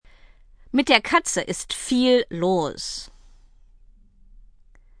Mit der Katze ist viel los.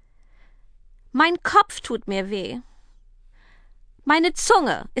 Mein Kopf tut mir weh. Meine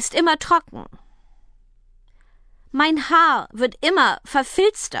Zunge ist immer trocken. Mein Haar wird immer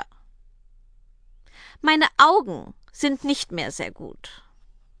verfilzter. Meine Augen sind nicht mehr sehr gut.